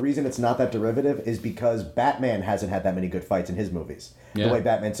is the reason it's not that derivative is because Batman hasn't had that many good fights in his movies. Yeah. The way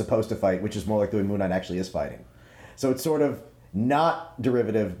Batman's supposed to fight, which is more like the way Moon Knight actually is fighting. So it's sort of not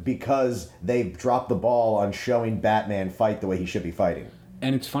derivative because they've dropped the ball on showing Batman fight the way he should be fighting.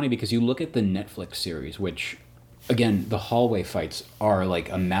 And it's funny because you look at the Netflix series, which... Again, the hallway fights are a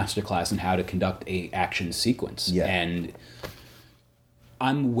masterclass in how to conduct a action sequence. Yeah. And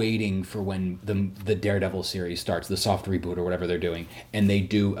I'm waiting for when the Daredevil series starts, the soft reboot or whatever they're doing, and they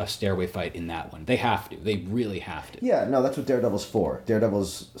do a stairway fight in that one. They have to. They really have to. Yeah, no, that's what Daredevil's for.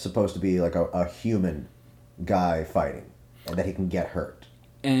 Daredevil's supposed to be a human guy fighting, and that he can get hurt.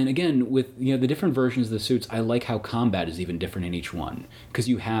 And again, with the different versions of the suits, I like how combat is even different in each one. Because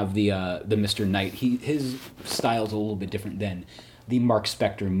you have the Mr. Knight, his style's a little bit different than the Mark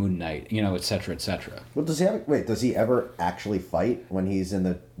Spector Moon Knight, et cetera, et cetera. Well, does he ever actually fight when he's in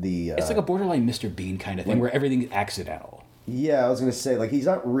the It's like a borderline Mr. Bean kind of thing, where everything's accidental. Yeah, I was going to say, he's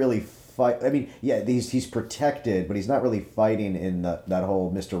not really fight. I mean, yeah, he's protected, but he's not really fighting in that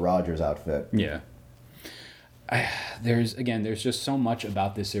whole Mr. Rogers outfit. Yeah. There's just so much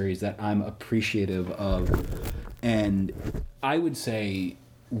about this series that I'm appreciative of, and I would say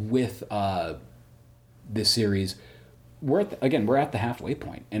with this series, we're at the halfway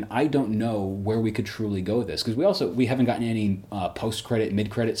point, and I don't know where we could truly go with this, because we haven't gotten any post-credit,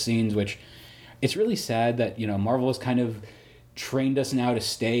 mid-credit scenes, which it's really sad that Marvel has kind of trained us now to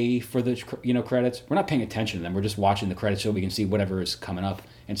stay for the credits. We're not paying attention to them. We're just watching the credits so we can see whatever is coming up.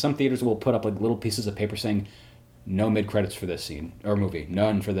 And some theaters will put up little pieces of paper saying, no mid-credits for this scene or movie,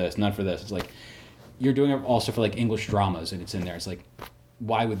 none for this, none for this. It's you're doing it also for English dramas, and it's in there. It's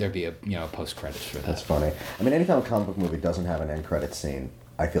why would there be a post-credits for that? That's funny. I mean, anytime a comic book movie doesn't have an end credit scene,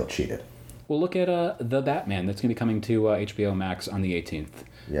 I feel cheated. Well, look at The Batman. That's going to be coming to HBO Max on the 18th.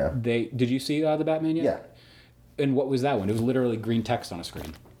 Yeah. Did you see The Batman yet? Yeah. And what was that one? It was literally green text on a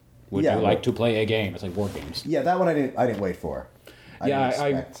screen. Would you like to play a game? It's like board games. Yeah, that one I didn't wait for.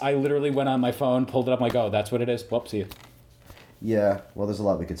 I literally went on my phone, pulled it up, that's what it is. Well, see you. Yeah, well, there's a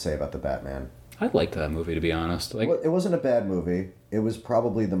lot we could say about The Batman. I liked that movie, to be honest. It wasn't a bad movie. It was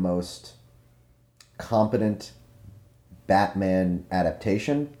probably the most competent Batman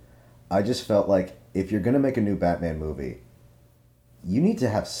adaptation. I just felt like if you're going to make a new Batman movie, you need to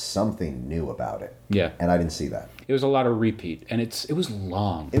have something new about it. Yeah. And I didn't see that. It was a lot of repeat, and it was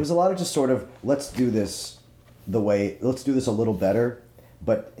long. It was a lot of just sort of, let's do this a little better,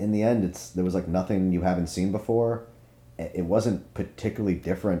 but in the end there was nothing you haven't seen before. It wasn't particularly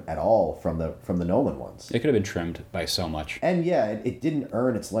different at all from the Nolan ones. It could have been trimmed by so much. And yeah, it didn't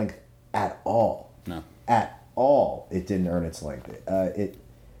earn its length at all. No. At all, it didn't earn its length. It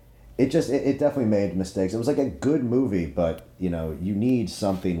definitely made mistakes. It was a good movie, but you need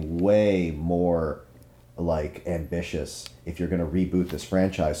something way more ambitious if you're going to reboot this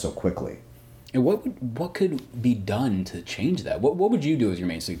franchise so quickly. And what could be done to change that? What would you do as your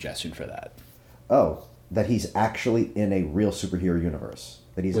main suggestion for that? Oh, that he's actually in a real superhero universe.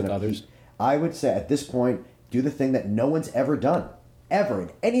 That he's With in others? I would say at this point, do the thing that no one's ever done. Ever in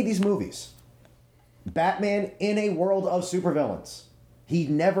any of these movies. Batman in a world of supervillains. He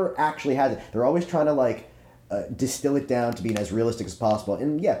never actually has it. They're always trying to distill it down to being as realistic as possible.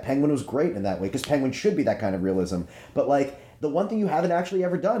 And yeah, Penguin was great in that way, because Penguin should be that kind of realism. But the one thing you haven't actually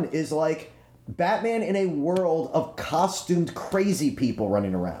ever done is Batman in a world of costumed crazy people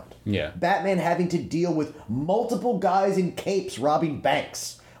running around. Yeah. Batman having to deal with multiple guys in capes robbing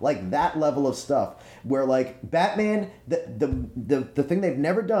banks. That level of stuff. Where Batman, the thing they've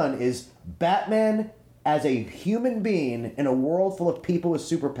never done is Batman as a human being in a world full of people with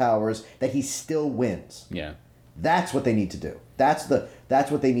superpowers that he still wins. Yeah. That's what they need to do. That's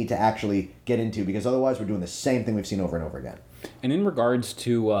what they need to actually get into, because otherwise we're doing the same thing we've seen over and over again. And in regards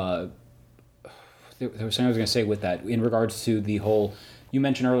to, there was something I was going to say with that. In regards to the whole, you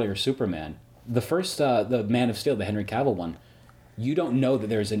mentioned earlier Superman. The first, the Man of Steel, the Henry Cavill one, you don't know that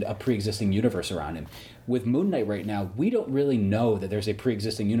there's a pre-existing universe around him. With Moon Knight right now, we don't really know that there's a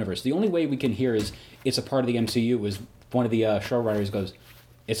pre-existing universe. The only way we can hear is it's a part of the MCU is one of the showrunners goes,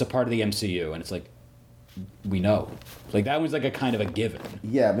 it's a part of the MCU. And it's we know. That was a kind of a given.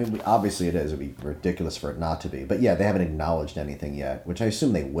 Yeah, I mean, obviously it is. It would be ridiculous for it not to be. But yeah, they haven't acknowledged anything yet, which I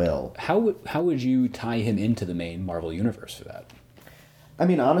assume they will. How would you tie him into the main Marvel universe for that? I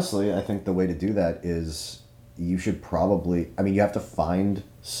mean, honestly, I think the way to do that is you should probably... I mean, you have to find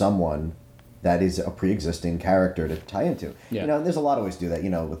someone that is a pre-existing character to tie into. Yeah. There's a lot of ways to do that,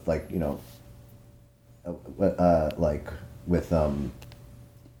 with with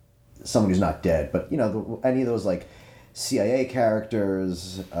someone who's not dead, but any of those CIA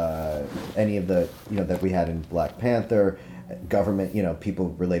characters, any of the that we had in Black Panther, government, people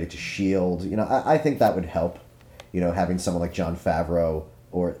related to S.H.I.E.L.D. I think that would help. Having someone like Jon Favreau,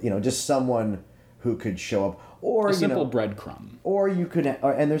 or just someone who could show up, or a simple breadcrumb. Or you could,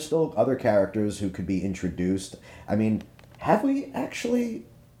 and there's still other characters who could be introduced. I mean, have we actually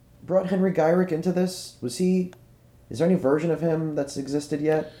brought Henry Gyrich into this? Is there any version of him that's existed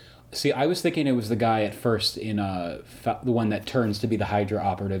yet? See, I was thinking it was the guy at first in the one that turns to be the Hydra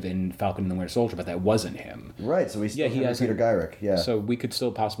operative in Falcon and the Winter Soldier, but that wasn't him. Right, so he has Peter Gyrich, yeah. So we could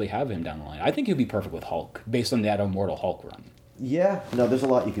still possibly have him down the line. I think he'd be perfect with Hulk, based on that Immortal Hulk run. Yeah, no, there's a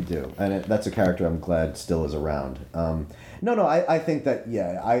lot you could do, and that's a character I'm glad still is around. I think that,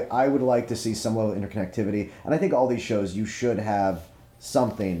 I would like to see some level of interconnectivity, and I think all these shows, you should have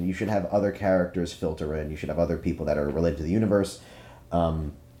something, you should have other characters filter in, you should have other people that are related to the universe,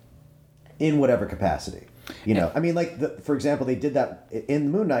 in whatever capacity. I mean, for example, they did that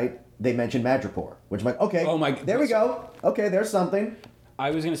in Moon Knight, they mentioned Madripoor, which I'm okay, oh my, there we go, okay, there's something.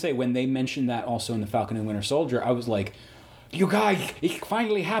 I was going to say, when they mentioned that also in the Falcon and Winter Soldier, I was like, you guys, it's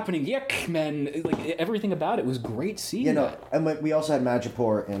finally happening. Yuck, man. Everything about it was great seeing that. And we also had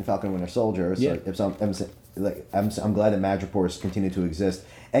Madripoor in Falcon and Winter Soldier, so I'm glad that Madripoor has continued to exist.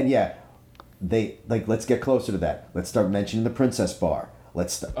 And yeah, they let's get closer to that. Let's start mentioning the Princess Bar.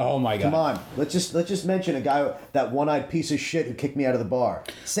 Oh my God! Come on, let's just mention a guy, that one-eyed piece of shit who kicked me out of the bar.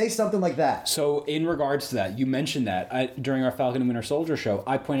 Say something like that. So in regards to that, you mentioned that during our Falcon and Winter Soldier show,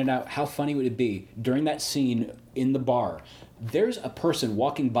 I pointed out how funny would it be during that scene in the bar. There's a person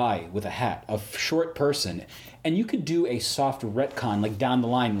walking by with a hat, a short person, and you could do a soft retcon down the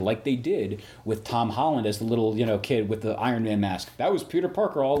line, like they did with Tom Holland as the little kid with the Iron Man mask. That was Peter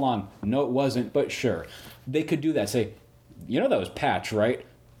Parker all along. No, it wasn't, but sure, they could do that. Say, that was Patch, right?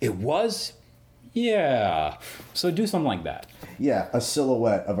 It was? Yeah. So do something like that. Yeah, a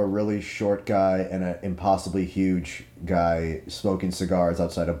silhouette of a really short guy and an impossibly huge guy smoking cigars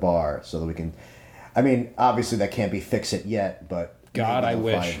outside a bar, so that we can... I mean, obviously that can't be Fix-It yet, but... God, I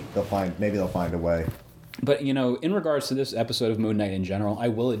wish. Maybe they'll find a way. But, in regards to this episode of Moon Knight in general, I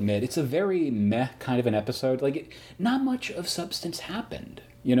will admit, it's a very meh kind of an episode. Not much of substance happened.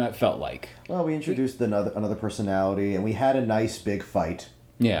 It felt like. Well, we introduced another personality, and we had a nice big fight.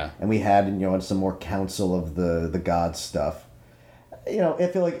 Yeah. And we had, some more council of the gods stuff. I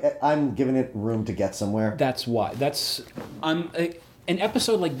feel like I'm giving it room to get somewhere. That's why. An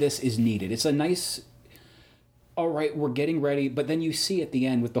episode like this is needed. It's a nice... All right, we're getting ready, but then you see at the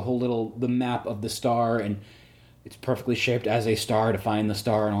end with the map of the star, and it's perfectly shaped as a star to find the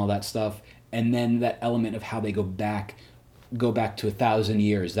star and all that stuff. And then that element of how they go back to 1,000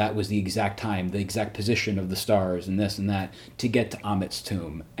 years. That was the exact time, the exact position of the stars and this and that to get to Amit's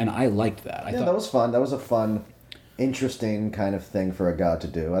tomb. And I liked that. I thought that was fun. That was a fun, interesting kind of thing for a god to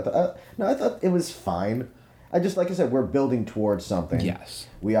do. I thought it was fine. like I said, we're building towards something. Yes.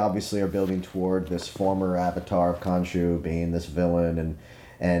 We obviously are building toward this former avatar of Khonshu being this villain,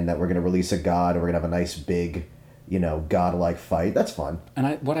 and that we're going to release a god, and we're going to have a nice big, godlike fight. That's fun.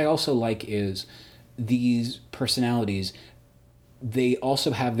 And what I also like is these personalities, they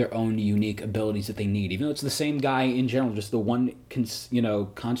also have their own unique abilities that they need. Even though it's the same guy in general, just the one,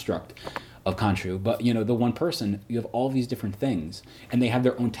 construct of Khonshu, but, the one person, you have all these different things, and they have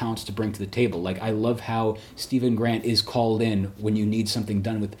their own talents to bring to the table. Like, I love how Stephen Grant is called in when you need something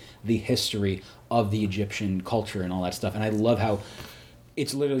done with the history of the Egyptian culture and all that stuff. And I love how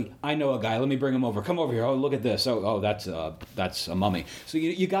it's literally, I know a guy, let me bring him over. Come over here. Oh, look at this. Oh, that's a mummy. So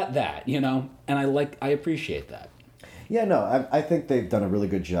you got that, and I appreciate that. Yeah, no, I think they've done a really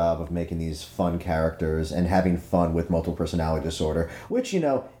good job of making these fun characters and having fun with multiple personality disorder, which,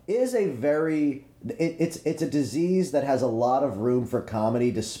 is a very... It's a disease that has a lot of room for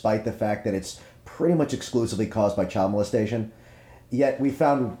comedy, despite the fact that it's pretty much exclusively caused by child molestation. Yet we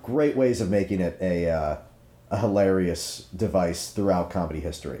found great ways of making it a hilarious device throughout comedy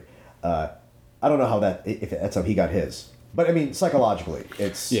history. I don't know if that's how he got his. But, I mean, psychologically,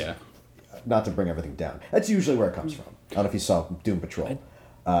 it's... Yeah. Not to bring everything down. That's usually where it comes from. I don't know if you saw Doom Patrol.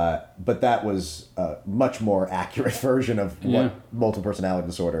 But that was a much more accurate version of what multiple personality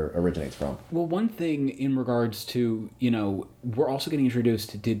disorder originates from. Well, one thing in regards to, we're also getting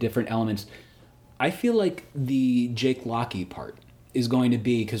introduced to different elements. I feel like the Jake Locke part is going to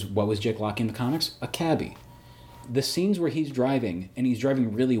be, because what was Jake Locke in the comics? A cabbie. The scenes where he's driving, and he's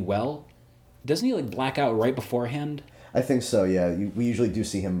driving really well, doesn't he, black out right beforehand? I think so, yeah. We usually do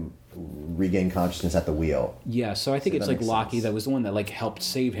see him regain consciousness at the wheel. Yeah, so I think it's Locke that was the one that helped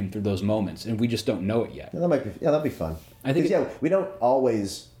save him through those moments, and we just don't know it yet. Yeah, that'd be fun. I think we don't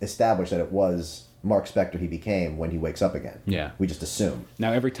always establish that it was Mark Spector he became when he wakes up again. Yeah. We just assume.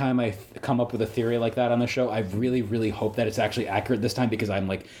 Now, every time I come up with a theory like that on the show, I really, really hope that it's actually accurate this time, because I'm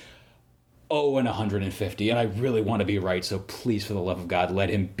like, 0 and 150, and I really want to be right, so please, for the love of God, let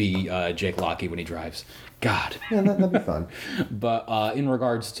him be Jake Locke when he drives. God. Yeah, that'd be fun. But in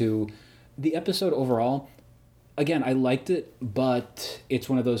regards to the episode overall, again, I liked it, but it's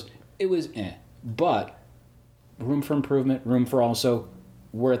one of those, it was but room for improvement, room for also,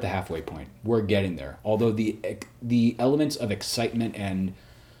 we're at the halfway point. We're getting there. Although the elements of excitement and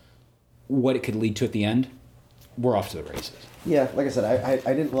what it could lead to at the end, we're off to the races. Yeah, like I said,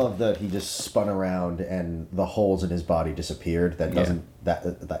 I didn't love that he just spun around and the holes in his body disappeared. That doesn't that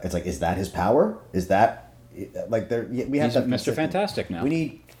it's like, is that his power? Is that we have He's Mr. Fantastic now. We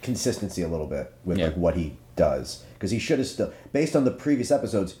need consistency a little bit with what he does, because he should have still, based on the previous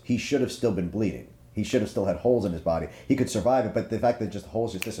episodes, he should have still been bleeding. He should have still had holes in his body. He could survive it, but the fact that just the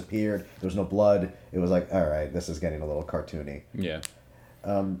holes just disappeared, there was no blood, it was like, all right, this is getting a little cartoony. Yeah.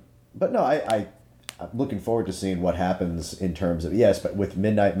 But no, I'm looking forward to seeing what happens in terms of, but with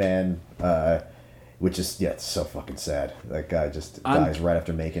Midnight Man, which is, it's so fucking sad. That guy just dies right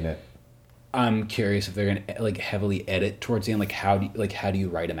after making it. I'm curious if they're gonna heavily edit towards the end. How do you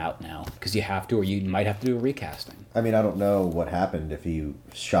write him out now? Because you have to, or you might have to do a recasting. I mean, I don't know what happened, if he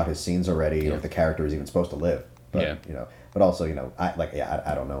shot his scenes already, or if the character is even supposed to live. But, but also, I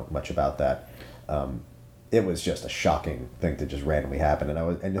don't know much about that. It was just a shocking thing to just randomly happen,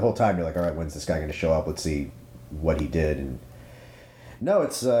 and the whole time you're like, all right, when's this guy going to show up? Let's see what he did. And no,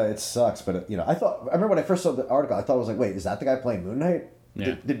 it sucks. But I remember when I first saw the article, I thought, I was like, wait, is that the guy playing Moon Knight?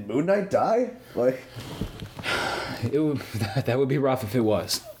 Yeah. Did Moon Knight die? That would be rough if it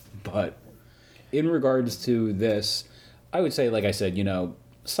was. But in regards to this, I would say, like I said,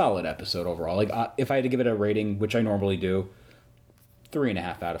 solid episode overall. If I had to give it a rating, which I normally do,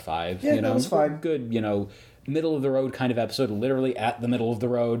 3.5 out of 5. Yeah, that was fine. Good, middle of the road kind of episode, literally at the middle of the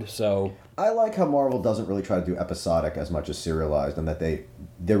road. So I like how Marvel doesn't really try to do episodic as much as serialized, and that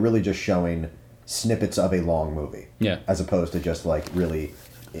they're really just showing snippets of a long movie. Yeah. As opposed to just really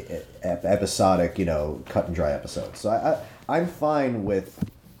episodic, cut and dry episodes. So I'm fine with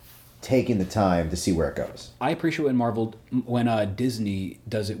taking the time to see where it goes. I appreciate when Disney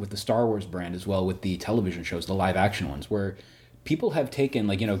does it with the Star Wars brand as well, with the television shows, the live action ones, where people have taken,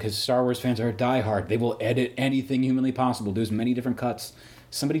 because Star Wars fans are diehard, they will edit anything humanly possible, do as many different cuts.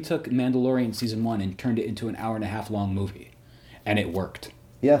 Somebody took Mandalorian Season 1 and turned it into an 1.5 hour long movie, and it worked.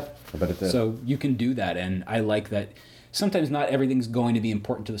 Yeah, I bet it did. So you can do that, and I like that. Sometimes not everything's going to be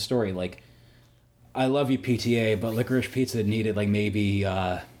important to the story. I love you, PTA, but Licorice Pizza needed maybe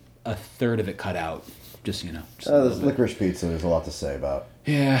a third of it cut out. Just Licorice Pizza, there's a lot to say about.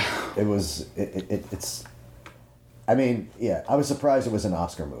 Yeah. It was. It's. I mean, I was surprised it was an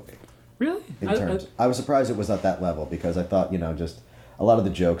Oscar movie. Really? I was surprised it was at that level, because I thought, just a lot of the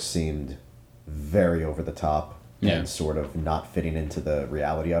jokes seemed very over the top and sort of not fitting into the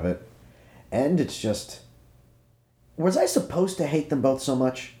reality of it. And it's just... Was I supposed to hate them both so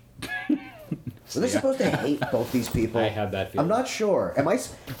much? Was I supposed to hate both these people? I had that feeling. I'm not sure. Am I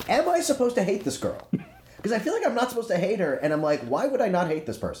supposed to hate this girl? Because I feel like I'm not supposed to hate her, and I'm like, why would I not hate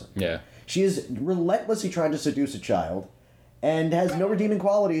this person? Yeah. She is relentlessly trying to seduce a child, and has no redeeming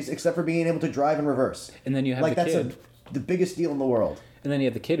qualities except for being able to drive in reverse. And then you have the kid. That's the biggest deal in the world. And then you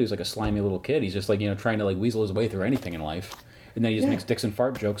have the kid who's like a slimy little kid. He's just like, trying to like weasel his way through anything in life. And then he just makes dicks and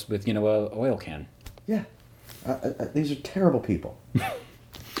fart jokes with, a oil can. Yeah. These are terrible people.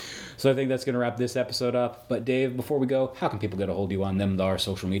 So I think that's going to wrap this episode up. But Dave, before we go, how can people get a hold of you on them, our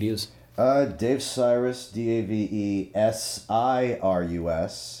social medias? Dave Sirus, Davesirus,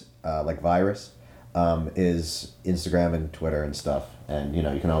 like virus, is Instagram and Twitter and stuff. And, you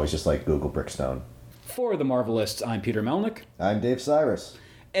can always just like Google Brickstone. For the Marvelists, I'm Peter Melnick. I'm Dave Sirus.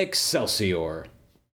 Excelsior.